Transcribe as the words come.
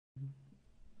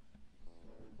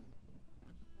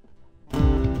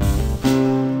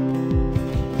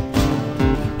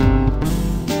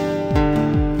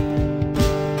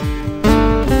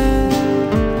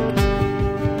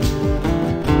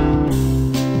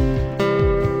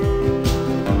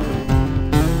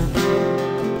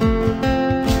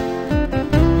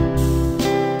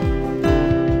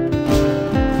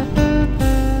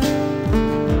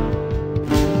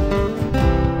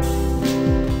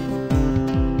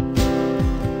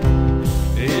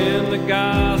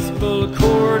Gospel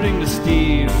according to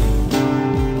Steve,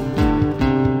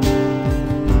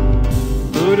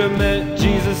 Buddha met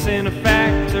Jesus in a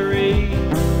factory.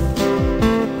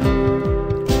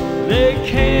 They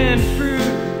canned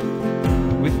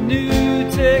fruit with new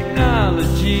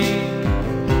technology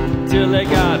till they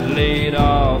got laid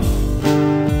off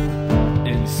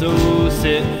and so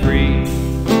set free.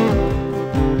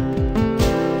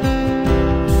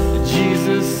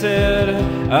 Jesus said,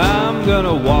 I'm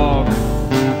gonna walk,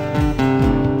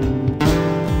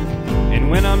 and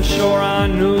when I'm sure I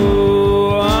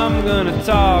know I'm gonna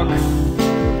talk.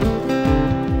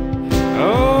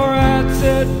 Alright,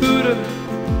 said Buddha,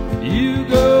 you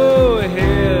go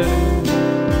ahead.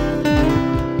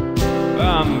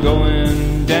 I'm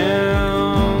going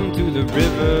down to the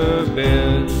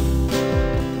riverbed.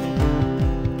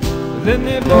 Then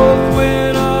they both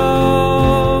went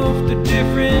off to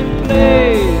different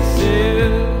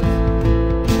places,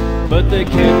 but they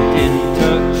kept in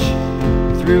touch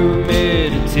through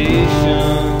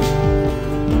meditation.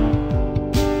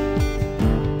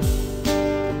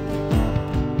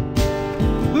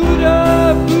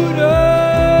 Buddha,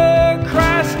 Buddha,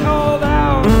 Christ called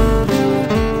out,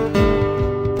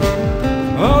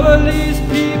 all of these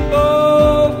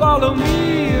people follow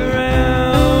me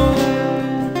around.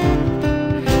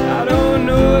 I don't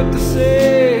know what to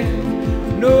say,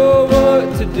 know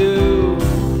what to do.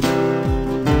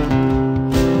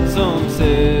 Some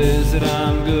says that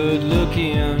I'm good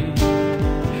looking,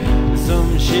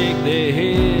 some shake their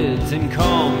heads and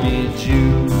call me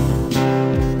Jew.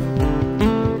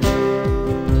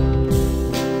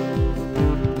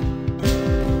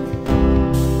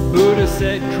 Buddha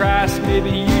said, Christ, maybe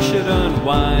you should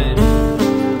unwind.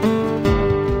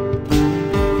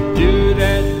 Do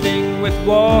that thing with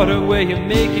water where you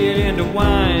make it into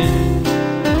wine,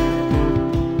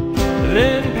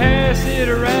 then pass it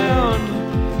around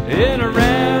and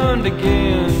around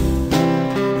again.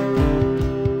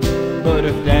 But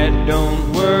if that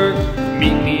don't work,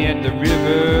 meet me at the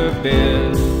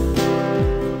riverbed.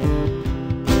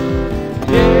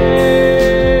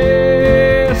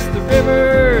 Yes, the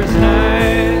river's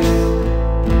nice.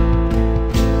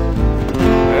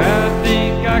 I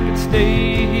think I could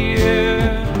stay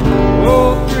here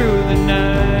all through the night.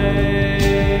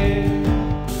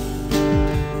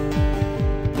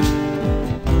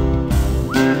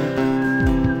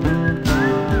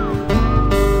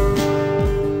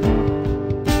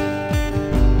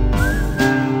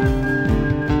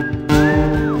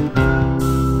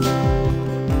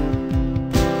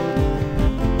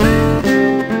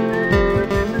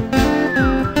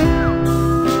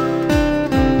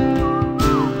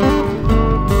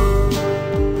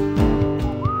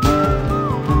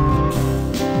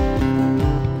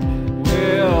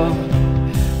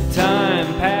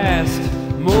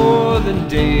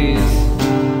 Days.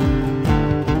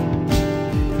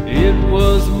 It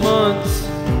was months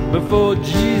before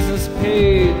Jesus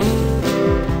paid,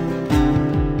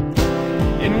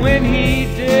 and when he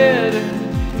did,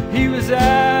 he was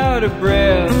out of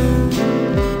breath.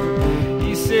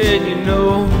 He said, you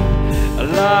know, a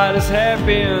lot has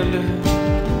happened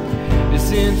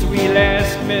since we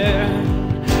last met.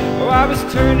 Oh, I was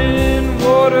turning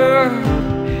water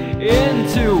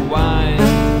into wine,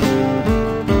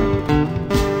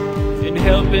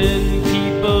 helping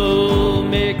people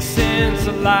make sense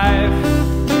of life,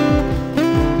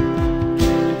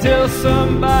 until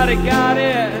somebody got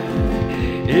it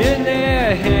in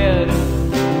their head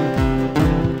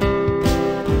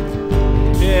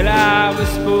that I was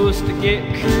supposed to get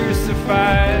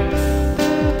crucified.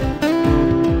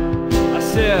 I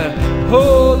said,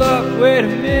 hold up, wait a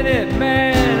minute,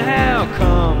 man, how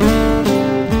come?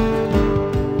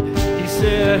 He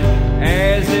said,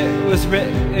 as it was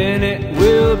written, it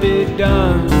will be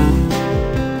done.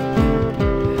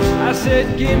 I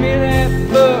said, give me that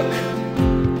book,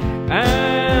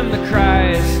 I'm the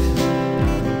Christ.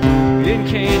 And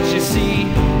can't you see,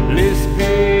 this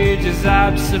page is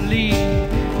obsolete,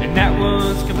 and that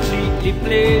one's completely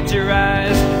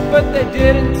plagiarized. But they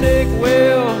didn't take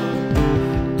well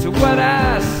to what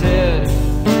I said.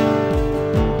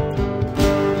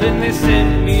 Then they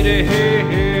sent me to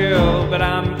hell.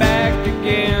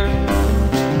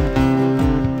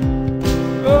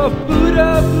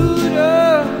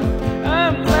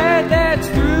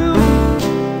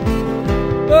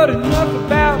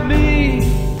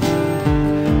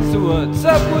 what's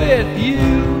up with you?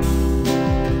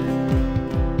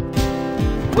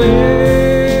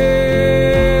 Well,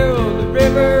 the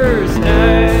river's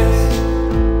nice.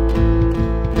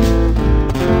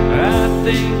 I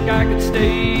think I could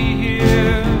stay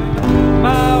here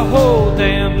my whole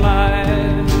damn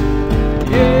life.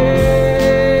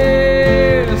 Yes,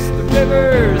 the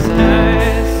river's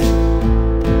nice.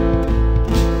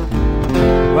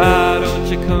 Why don't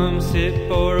you come sit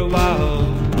for a while?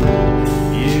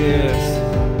 Yes,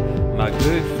 my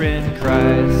good friend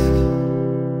Christ.